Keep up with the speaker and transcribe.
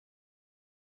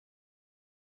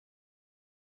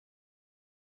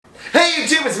Hey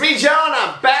YouTube, it's me, Joe, and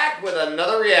I'm back with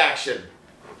another reaction.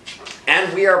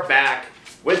 And we are back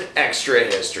with Extra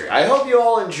History. I hope you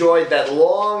all enjoyed that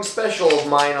long special of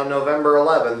mine on November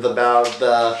 11th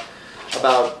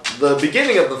about the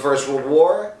beginning of the First World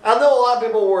War. I know a lot of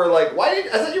people were like, I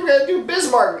thought you were going to do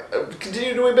Bismarck,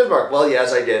 continue doing Bismarck. Well,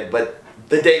 yes, I did, but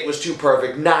the date was too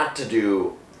perfect not to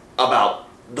do about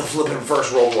the flippin'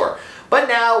 First World War. But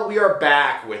now we are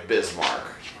back with Bismarck.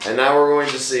 And now we're going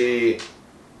to see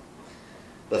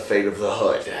the fate of the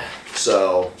hood.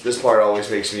 So, this part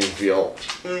always makes me feel...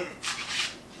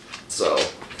 So,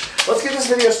 let's get this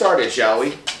video started, shall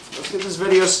we? Let's get this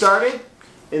video started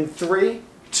in 3,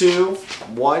 2,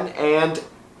 1, and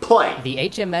play. The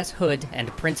HMS Hood and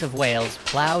Prince of Wales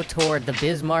plow toward the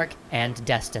Bismarck and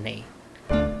Destiny.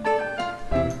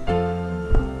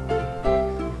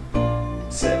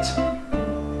 Sit.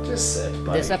 Just sit,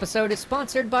 buddy. This episode is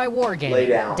sponsored by Wargaming. Lay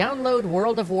down. Download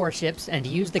World of Warships and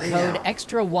use the code down.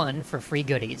 EXTRA1 for free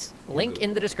goodies. Link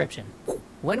in the description.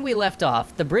 When we left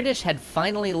off, the British had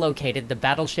finally located the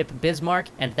battleship Bismarck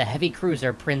and the heavy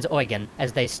cruiser Prinz Eugen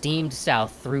as they steamed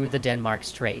south through the Denmark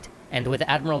Strait. And with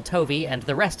Admiral Tovey and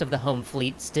the rest of the home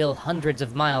fleet still hundreds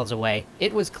of miles away,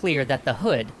 it was clear that the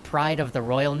Hood, pride of the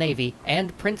Royal Navy,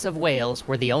 and Prince of Wales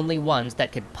were the only ones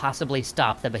that could possibly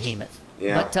stop the behemoth.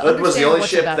 Yeah, But to Hood was the understand only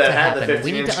what's ship about that to had the happen,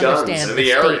 we need 15-inch to guns understand in the the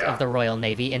state area. of the Royal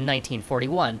Navy in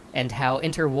 1941 and how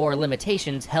interwar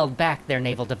limitations held back their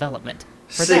naval development.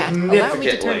 For that, allow me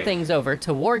to turn things over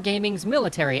to Wargaming's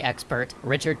military expert,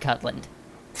 Richard Cutland.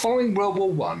 Following World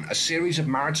War I, a series of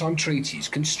maritime treaties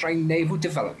constrained naval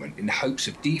development in hopes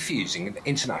of defusing an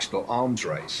international arms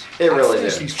race. It really At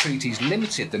first, did. these treaties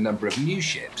limited the number of new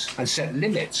ships and set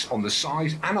limits on the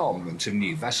size and armament of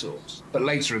new vessels. But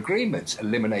later agreements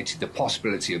eliminated the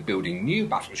possibility of building new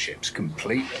battleships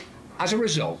completely. As a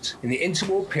result, in the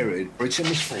interwar period, Britain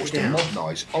was forced to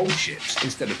modernise old ships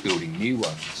instead of building new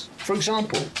ones. For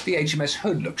example, the HMS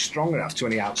Hood looked strong enough to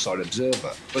any outside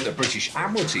observer, but the British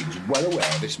Admiralty was well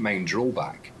aware of its main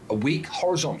drawback, a weak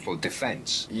horizontal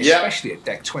defence, especially at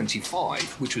deck 25,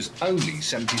 which was only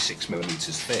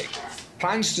 76mm thick.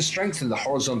 Plans to strengthen the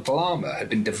horizontal armour had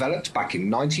been developed back in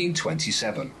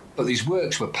 1927, but these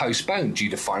works were postponed due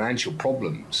to financial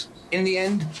problems. In the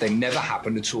end, they never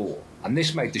happened at all, and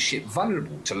this made the ship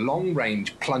vulnerable to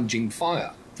long-range plunging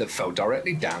fire that fell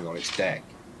directly down on its deck.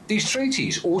 These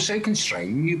treaties also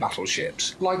constrained new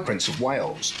battleships, like Prince of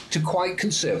Wales, to quite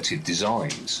conservative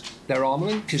designs. Their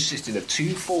armament consisted of 2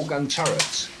 4-gun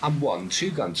turrets and 1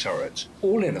 2-gun turret,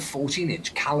 all in a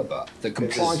 14-inch calibre that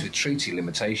complied with treaty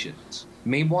limitations.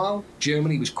 Meanwhile,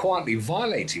 Germany was quietly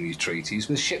violating these treaties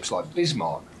with ships like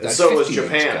Bismarck that had so was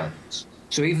 50-inch Japan. guns.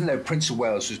 So even though Prince of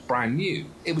Wales was brand new,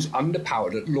 it was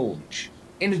underpowered at launch.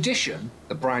 In addition,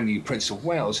 the brand new Prince of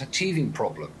Wales had teething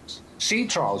problems. Sea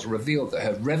trials revealed that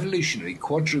her revolutionary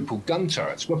quadruple gun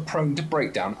turrets were prone to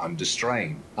break down under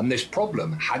strain, and this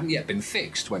problem hadn't yet been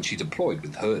fixed when she deployed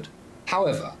with Hood.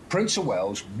 However, Prince of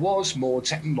Wales was more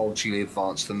technologically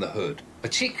advanced than the Hood,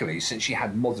 particularly since she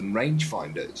had modern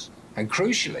rangefinders. And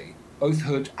crucially, both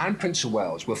Hood and Prince of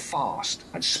Wales were fast,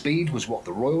 and speed was what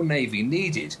the Royal Navy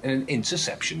needed in an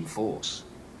interception force.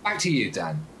 Back to you,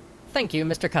 Dan. Thank you,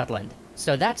 Mr. Cutland.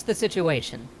 So that's the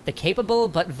situation. The capable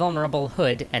but vulnerable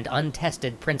Hood and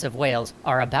untested Prince of Wales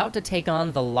are about to take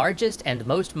on the largest and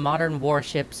most modern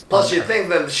warships. Plus, you'd think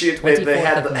that they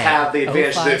had to have the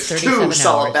advantage that it's 2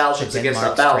 solid battleships against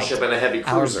a battleship and a heavy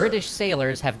cruiser. Our British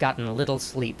sailors have gotten little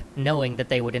sleep, knowing that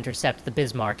they would intercept the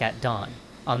Bismarck at dawn.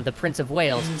 On the Prince of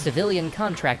Wales, civilian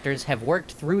contractors have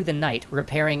worked through the night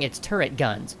repairing its turret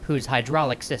guns, whose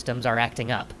hydraulic systems are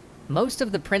acting up. Most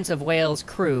of the Prince of Wales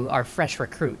crew are fresh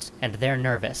recruits, and they're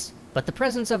nervous, but the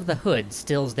presence of the Hood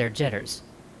stills their jitters.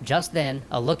 Just then,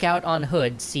 a lookout on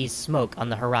Hood sees smoke on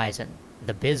the horizon,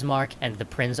 the Bismarck and the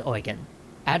Prinz Eugen.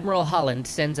 Admiral Holland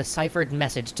sends a ciphered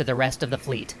message to the rest of the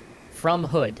fleet. From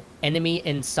Hood, enemy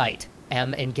in sight,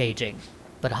 am engaging.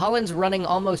 But Holland's running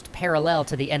almost parallel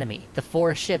to the enemy, the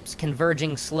 4 ships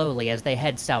converging slowly as they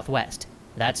head southwest.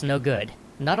 That's no good.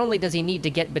 Not only does he need to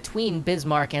get between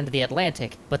Bismarck and the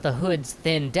Atlantic, but the Hood's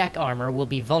thin deck armor will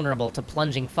be vulnerable to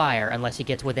plunging fire unless he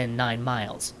gets within 9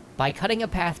 miles. By cutting a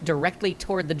path directly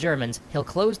toward the Germans, he'll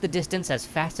close the distance as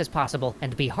fast as possible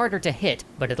and be harder to hit,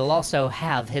 but it'll also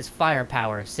have his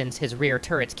firepower since his rear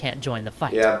turrets can't join the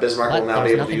fight. Yeah, Bismarck will now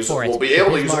be able to use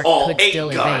Bismarck all could 8 still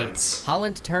guns. evade.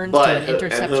 Holland turns to an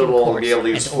interception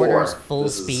course and orders full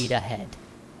speed ahead.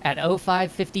 At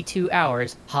 05:52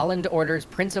 hours, Holland orders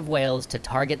Prince of Wales to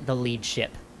target the lead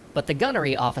ship. But the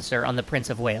gunnery officer on the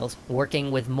Prince of Wales, working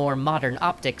with more modern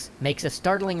optics, makes a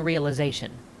startling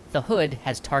realization. The Hood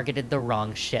has targeted the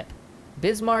wrong ship.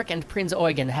 Bismarck and Prinz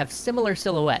Eugen have similar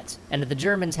silhouettes, and the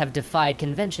Germans have defied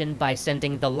convention by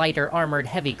sending the lighter armored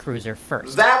heavy cruiser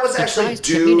first. That was actually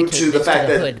due to the fact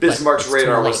that Bismarck's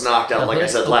radar was knocked out, like I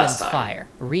said last time. Fire,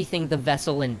 wreathing the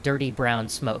vessel in dirty brown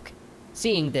smoke.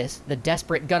 Seeing this, the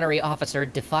desperate gunnery officer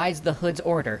defies the Hood's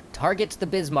order, targets the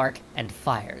Bismarck, and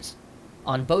fires.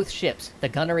 On both ships, the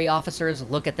gunnery officers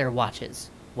look at their watches,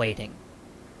 waiting.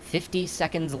 50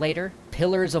 seconds later,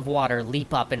 pillars of water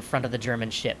leap up in front of the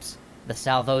German ships. The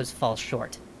salvos fall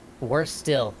short. Worse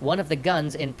still, one of the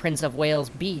guns in Prince of Wales'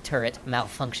 B turret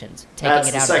malfunctions, taking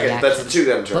it out of action. That's the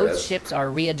two-gun turret. Both ships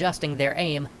are readjusting their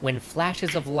aim when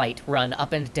flashes of light run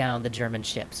up and down the German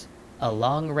ships. A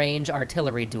long-range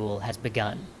artillery duel has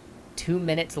begun. 2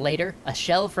 minutes later, a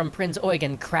shell from Prinz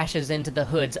Eugen crashes into the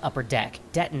Hood's upper deck,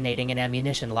 detonating an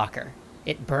ammunition locker.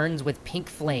 It burns with pink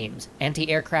flames,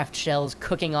 anti-aircraft shells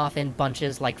cooking off in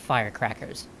bunches like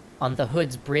firecrackers. On the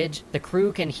Hood's bridge, the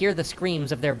crew can hear the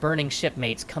screams of their burning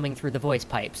shipmates coming through the voice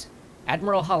pipes.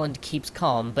 Admiral Holland keeps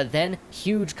calm, but then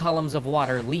huge columns of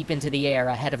water leap into the air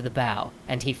ahead of the bow,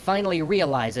 and he finally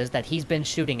realizes that he's been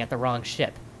shooting at the wrong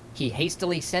ship. He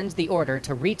hastily sends the order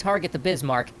to retarget the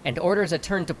Bismarck and orders a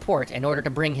turn to port in order to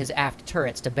bring his aft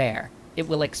turrets to bear. It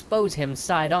will expose him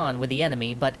side-on with the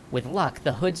enemy, but with luck,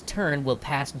 the Hood's turn will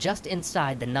pass just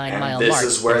inside the 9-mile mark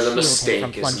is where the and shield him from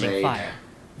mistake is plunging made. fire.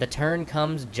 The turn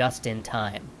comes just in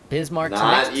time. Bismarck's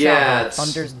Not next yet.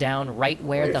 salvo thunders down right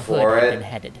where Wait the for Hood had it. been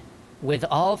headed. With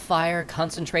all fire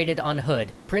concentrated on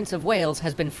Hood, Prince of Wales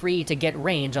has been free to get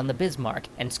range on the Bismarck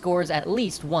and scores at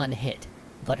least one hit.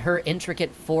 But her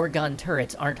intricate 4-gun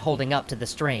turrets aren't holding up to the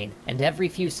strain, and every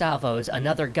few salvos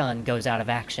another gun goes out of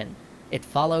action. It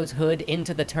follows Hood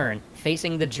into the turn,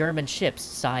 facing the German ships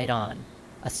side on.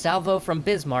 A salvo from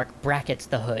Bismarck brackets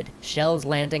the Hood, shells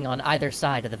landing on either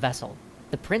side of the vessel.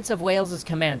 The Prince of Wales's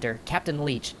commander, Captain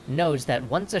Leach, knows that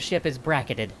once a ship is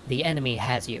bracketed, the enemy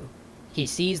has you. He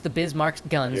sees the Bismarck's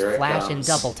guns flash in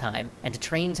double time, and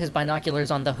trains his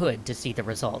binoculars on the Hood to see the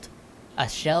result. A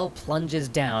shell plunges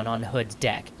down on Hood's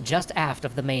deck, just aft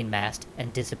of the mainmast,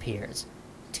 and disappears.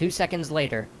 2 seconds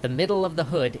later, the middle of the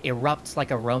Hood erupts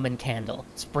like a Roman candle,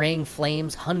 spraying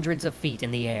flames hundreds of feet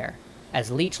in the air. As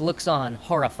Leach looks on,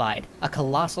 horrified, a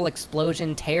colossal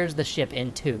explosion tears the ship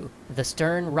in two, the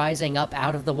stern rising up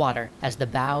out of the water as the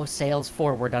bow sails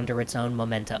forward under its own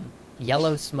momentum.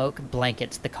 Yellow smoke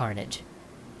blankets the carnage.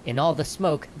 In all the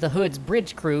smoke, the Hood's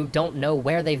bridge crew don't know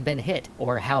where they've been hit,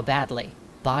 or how badly.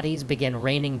 Bodies begin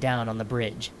raining down on the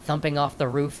bridge, thumping off the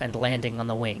roof and landing on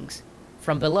the wings.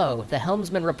 From below, the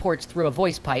helmsman reports through a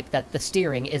voice pipe that the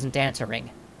steering isn't answering.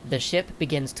 The ship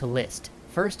begins to list,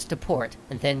 first to port,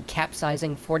 and then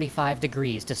capsizing 45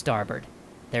 degrees to starboard.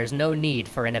 There's no need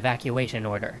for an evacuation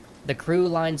order. The crew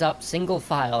lines up single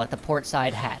file at the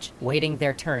portside hatch, waiting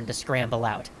their turn to scramble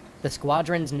out. The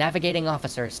squadron's navigating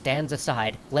officer stands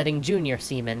aside, letting junior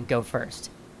seamen go first.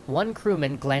 One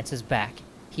crewman glances back.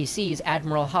 He sees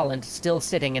Admiral Holland still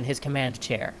sitting in his command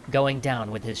chair, going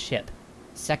down with his ship.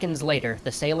 Seconds later,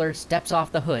 the sailor steps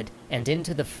off the Hood and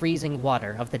into the freezing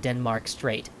water of the Denmark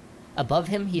Strait. Above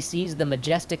him, he sees the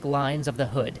majestic lines of the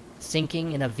Hood,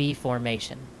 sinking in a V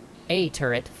formation. A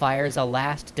turret fires a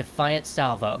last defiant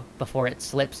salvo before it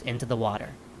slips into the water,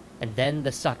 and then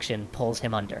the suction pulls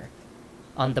him under.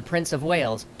 On the Prince of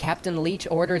Wales, Captain Leach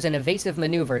orders an evasive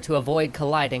maneuver to avoid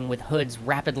colliding with Hood's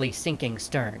rapidly sinking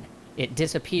stern. It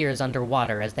disappears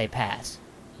underwater as they pass.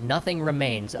 Nothing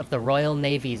remains of the Royal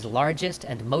Navy's largest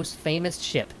and most famous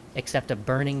ship except a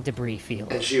burning debris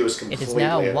field. And she was completely It is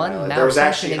now one annihilated. There was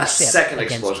actually malfunctioning a ship second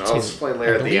against explosion. two, I'll explain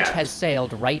later at and the Leach end. has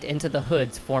sailed right into the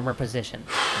Hood's former position.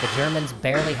 The Germans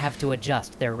barely have to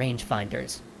adjust their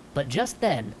rangefinders. But just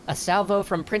then, a salvo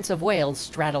from Prince of Wales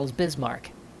straddles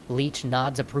Bismarck. Leach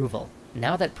nods approval.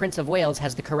 Now that Prince of Wales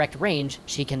has the correct range,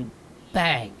 she can...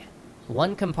 bang!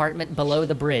 One compartment below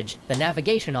the bridge, the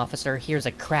navigation officer hears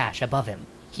a crash above him.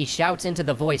 He shouts into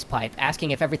the voice pipe,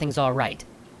 asking if everything's all right.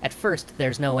 At first,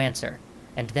 there's no answer,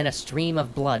 and then a stream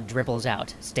of blood dribbles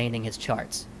out, staining his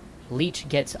charts. Leach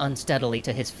gets unsteadily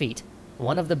to his feet.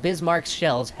 One of the Bismarck's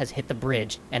shells has hit the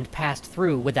bridge and passed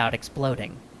through without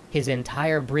exploding. His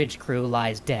entire bridge crew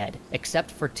lies dead,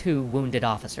 except for 2 wounded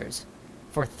officers.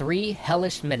 For 3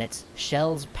 hellish minutes,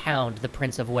 shells pound the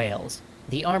Prince of Wales.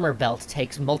 The armor belt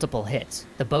takes multiple hits.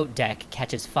 The boat deck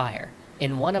catches fire.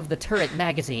 In one of the turret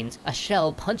magazines, a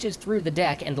shell punches through the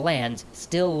deck and lands,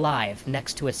 still live,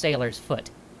 next to a sailor's foot.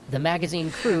 The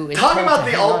magazine crew is Talking told about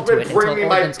to the hang onto ultimate it until bring me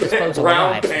my ordnance disposal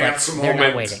brown arrives, pants but they're not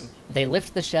moment. waiting. They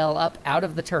lift the shell up out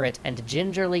of the turret and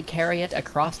gingerly carry it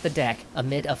across the deck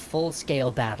amid a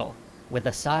full-scale battle. With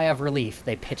a sigh of relief,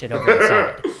 they pitch it over the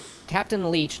side.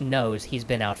 Captain Leach knows he's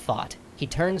been outfought. He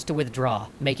turns to withdraw,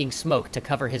 making smoke to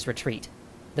cover his retreat.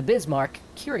 The Bismarck,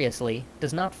 curiously,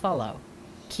 does not follow.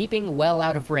 Keeping well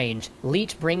out of range,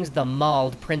 Leach brings the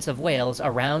mauled Prince of Wales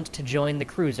around to join the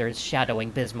cruisers shadowing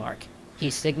Bismarck.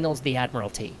 He signals the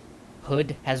Admiralty.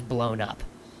 Hood has blown up.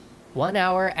 1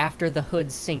 hour after the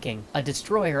Hood's sinking, a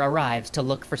destroyer arrives to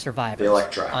look for survivors. The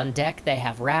Electra. On deck, they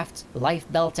have rafts,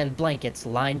 lifebelts, and blankets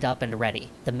lined up and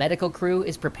ready. The medical crew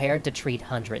is prepared to treat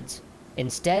hundreds.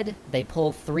 Instead, they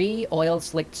pull 3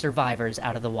 oil-slicked survivors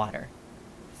out of the water.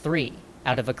 3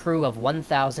 out of a crew of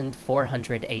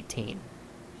 1,418.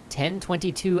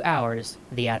 10:22 hours,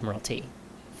 the Admiralty.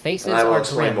 Faces are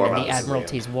grim in the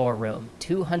Admiralty's war room,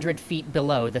 200 feet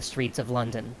below the streets of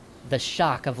London. The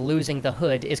shock of losing the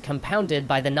Hood is compounded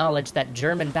by the knowledge that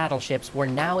German battleships were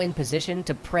now in position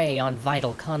to prey on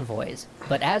vital convoys.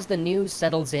 But as the news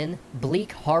settles in,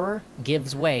 bleak horror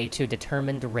gives way to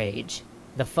determined rage.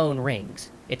 The phone rings.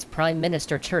 It's Prime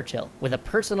Minister Churchill, with a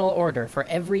personal order for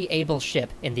every able ship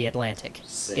in the Atlantic.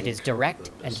 It is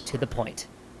direct and to the point.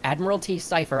 Admiralty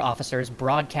cipher officers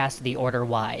broadcast the order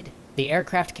wide. The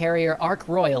aircraft carrier Ark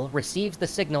Royal receives the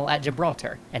signal at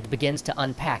Gibraltar and begins to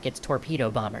unpack its torpedo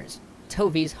bombers.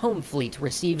 Tovey's home fleet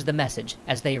receives the message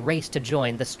as they race to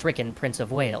join the stricken Prince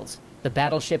of Wales. The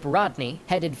battleship Rodney,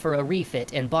 headed for a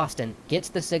refit in Boston, gets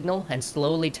the signal and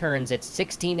slowly turns its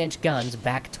 16-inch guns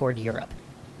back toward Europe.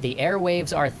 The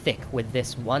airwaves are thick with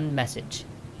this one message: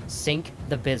 sink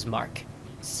the Bismarck.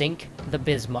 Sink the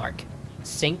Bismarck.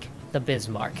 Sink the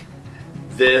Bismarck.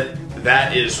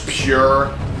 That is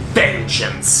pure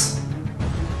vengeance.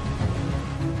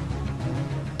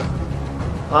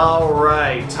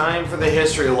 Alright, time for the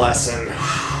history lesson.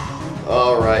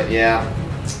 Alright, yeah.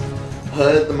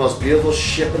 Hood, the most beautiful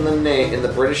ship in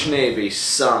the British Navy,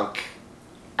 sunk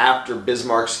after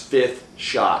Bismarck's 5th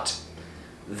shot.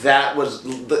 That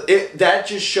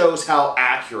just shows how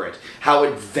accurate, how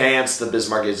advanced the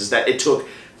Bismarck is that it took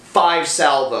 5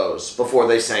 salvos before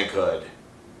they sank Hood.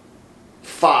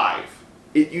 5.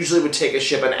 It usually would take a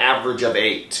ship an average of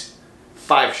 8.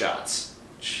 5 shots.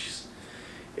 Jeez.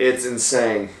 It's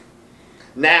insane.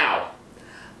 Now,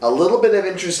 a little bit of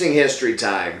interesting history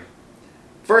time.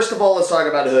 First of all, let's talk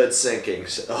about Hood's sinking.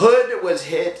 Hood was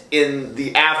hit in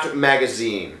the aft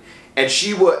magazine, and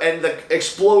the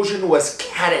explosion was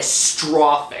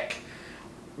catastrophic.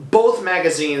 Both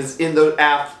magazines in the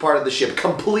aft part of the ship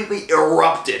completely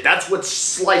erupted. That's what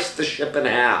sliced the ship in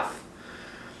half.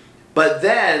 But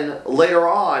then, later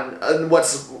on, and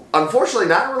what's unfortunately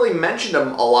not really mentioned a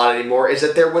lot anymore, is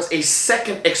that there was a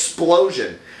second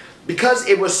explosion. Because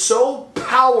it was so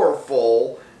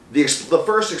powerful, the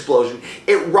first explosion,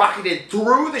 it rocketed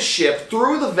through the ship,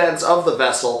 through the vents of the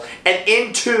vessel, and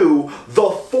into the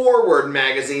forward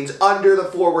magazines under the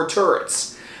forward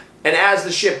turrets. And as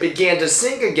the ship began to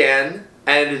sink again,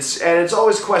 and it's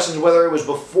always questioned whether it was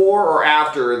before or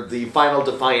after the final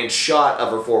defiant shot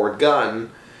of her forward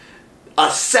gun, a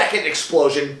second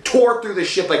explosion tore through the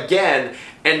ship again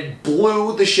and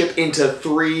blew the ship into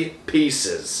 3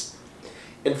 pieces.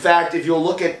 In fact, if you'll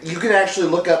look at, you can actually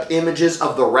look up images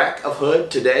of the wreck of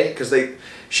Hood today, because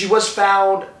she was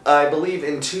found, I believe,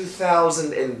 in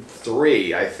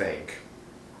 2003, I think.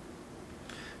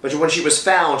 But when she was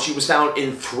found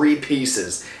in 3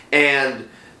 pieces, and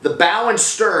the bow and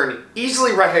stern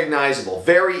easily recognizable,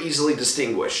 very easily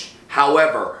distinguished.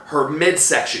 However, her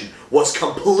midsection was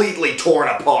completely torn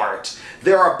apart.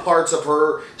 There are parts of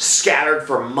her scattered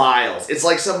for miles. It's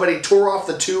like somebody tore off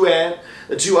the two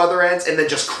other ends and then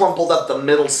just crumpled up the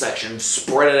middle section,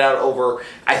 spread it out over,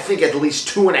 I think, at least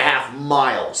 2.5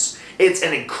 miles. It's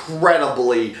an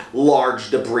incredibly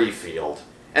large debris field.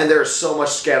 And there's so much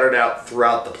scattered out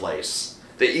throughout the place.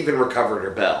 They even recovered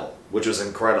her bell, which was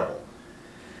incredible.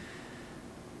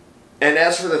 And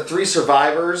as for the 3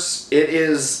 survivors, it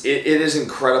is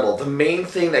incredible. The main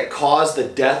thing that caused the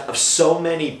death of so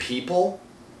many people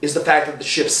is the fact that the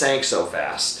ship sank so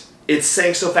fast. It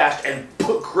sank so fast and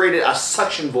created a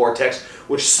suction vortex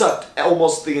which sucked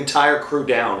almost the entire crew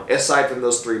down, aside from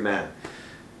those 3 men.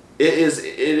 It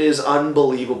is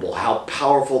unbelievable how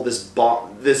powerful this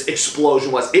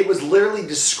explosion was. It was literally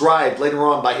described later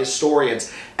on by historians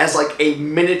as like a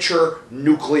miniature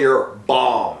nuclear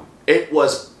bomb. It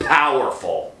was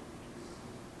powerful.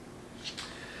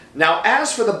 Now,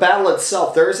 as for the battle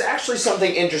itself, there is actually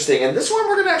something interesting, and this one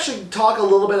we're going to actually talk a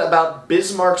little bit about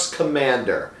Bismarck's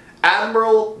commander,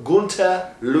 Admiral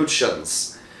Gunther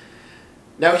Lütjens.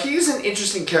 Now, he's an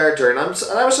interesting character, and I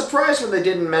was surprised when they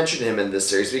didn't mention him in this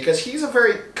series, because he's a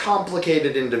very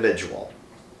complicated individual.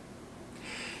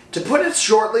 To put it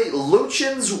shortly,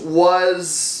 Lütjens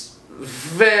was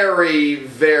very,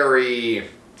 very...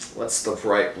 what's the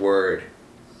right word?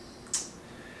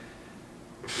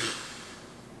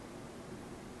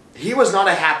 he was not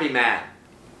a happy man.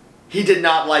 He did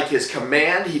not like his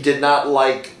command. He did not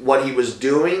like what he was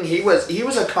doing. He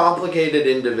was a complicated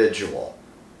individual.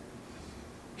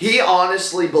 He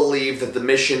honestly believed that the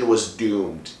mission was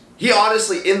doomed. He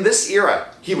honestly, in this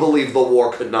era, he believed the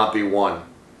war could not be won.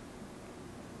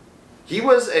 He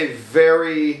was a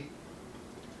very,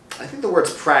 I think the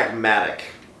word's pragmatic,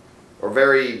 or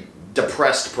very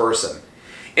depressed person.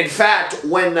 In fact,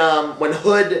 when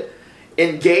Hood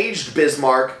engaged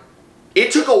Bismarck,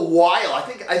 it took a while. I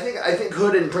think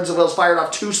Hood and Prince of Wales fired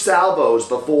off 2 salvos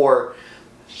before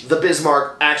the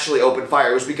Bismarck actually opened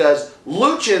fire. It was because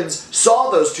Lutyens saw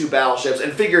those 2 battleships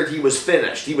and figured he was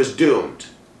finished. He was doomed.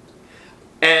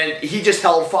 And he just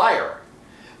held fire.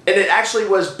 And it actually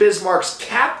was Bismarck's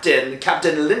captain,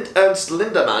 Ernst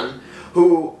Lindemann,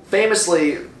 who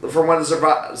famously, from one of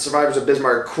the survivors of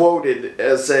Bismarck, quoted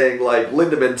as saying, like,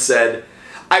 Lindemann said,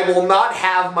 "I will not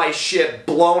have my ship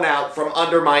blown out from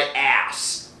under my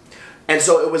ass." And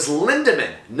so it was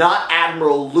Lindemann, not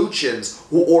Admiral Lutyens,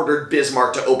 who ordered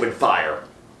Bismarck to open fire.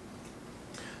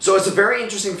 So it's a very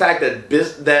interesting fact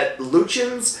that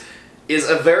Lutyens is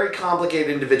a very complicated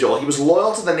individual. He was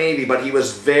loyal to the Navy, but he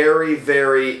was very,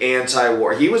 very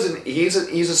anti-war. He's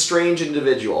a strange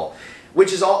individual,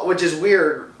 which is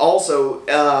weird. Also,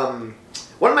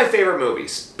 one of my favorite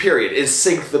movies, period, is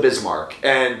Sink the Bismarck,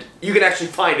 and you can actually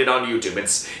find it on YouTube.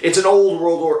 It's an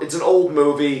old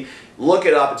movie. Look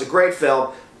it up. It's a great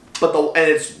film, and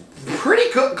it's pretty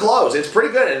good close. It's pretty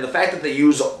good, and the fact that they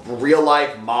use real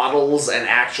life models and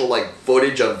actual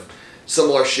footage of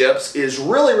similar ships is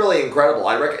really, really incredible.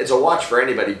 I reckon it's a watch for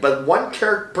anybody. But one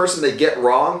person they get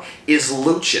wrong is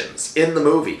Lutyens in the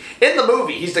movie. In the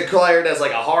movie, he's declared as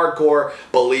like a hardcore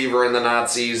believer in the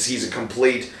Nazis. He's a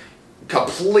complete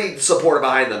supporter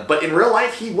behind them. But in real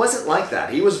life, he wasn't like that.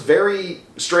 He was very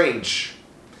strange.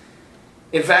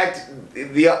 In fact,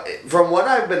 from what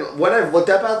I've looked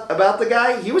up about the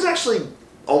guy, he was actually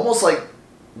almost like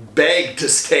begged to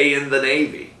stay in the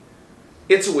Navy.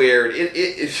 It's weird.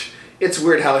 It's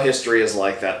weird how history is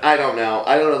like that. I don't know.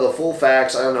 I don't know the full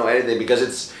facts. I don't know anything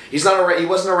because he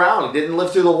wasn't around. He didn't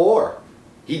live through the war.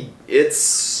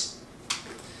 It's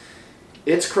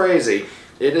crazy.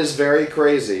 It is very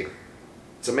crazy.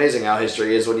 It's amazing how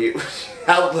history is when you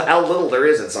how little there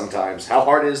is it sometimes. How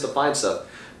hard it is to find stuff.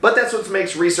 But that's what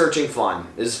makes researching fun,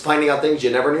 is finding out things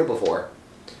you never knew before.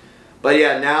 But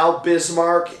yeah, now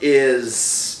Bismarck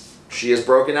she has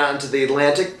broken out into the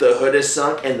Atlantic, the Hood is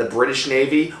sunk, and the British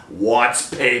Navy wants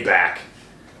payback.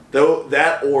 Though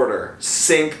that order,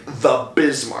 sink the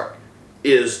Bismarck,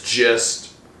 is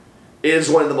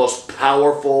one of the most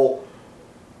powerful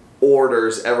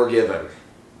orders ever given.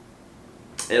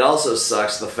 It also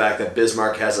sucks the fact that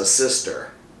Bismarck has a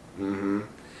sister.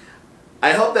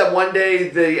 I hope that one day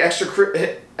the extra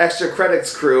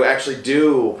credits crew actually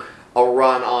do a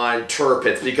run on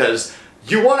Tirpitz, because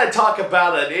you want to talk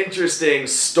about an interesting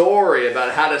story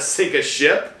about how to sink a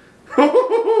ship?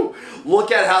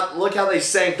 Look how they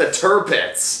sank the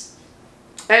Tirpitz.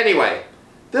 Anyway,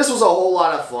 this was a whole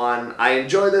lot of fun. I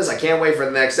enjoyed this. I can't wait for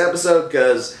the next episode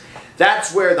because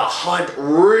that's where the hunt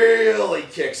really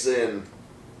kicks in.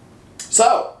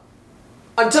 So,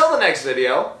 until the next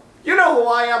video, you know who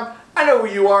I am. I know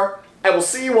who you are. I will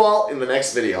see you all in the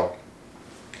next video.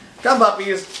 Come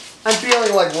puppies. I'm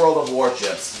feeling like World of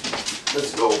Warships.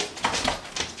 Let's go.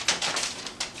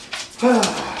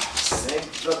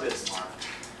 Sink the Bismarck.